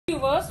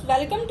viewers,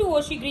 welcome to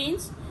OSHI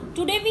Greens.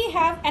 Today we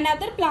have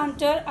another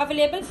planter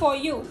available for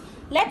you.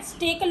 Let's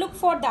take a look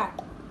for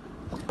that.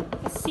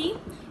 See,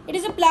 it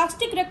is a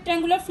plastic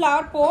rectangular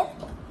flower pot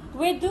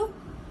with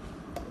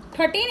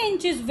 13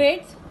 inches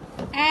width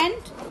and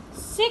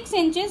 6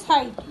 inches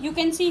height. You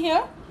can see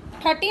here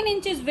 13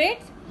 inches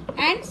width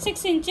and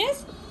 6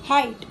 inches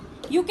height.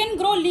 You can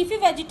grow leafy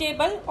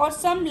vegetable or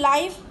some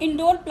live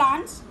indoor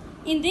plants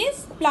in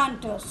these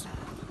planters.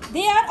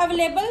 They are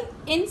available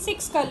in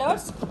 6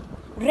 colors: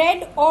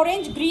 red,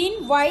 orange,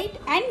 green, white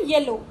and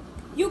yellow.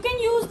 You can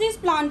use these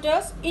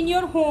planters in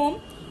your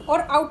home or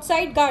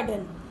outside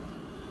garden.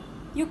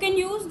 You can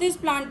use this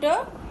planter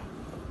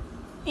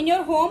in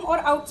your home or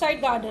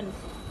outside garden.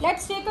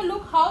 Let's take a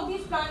look how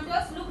these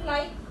planters look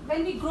like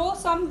when we grow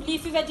some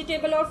leafy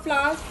vegetable or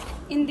flowers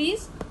in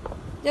these.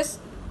 Just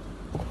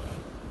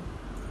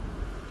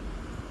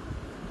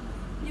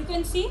you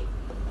can see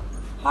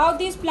how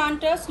these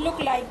planters look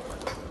like.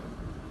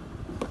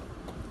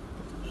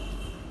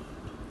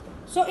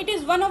 So it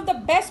is one of the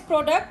best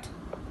product.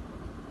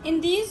 In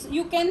these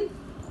you can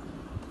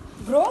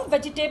grow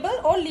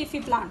vegetable or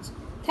leafy plants.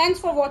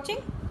 Thanks for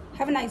watching.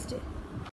 Have a nice day.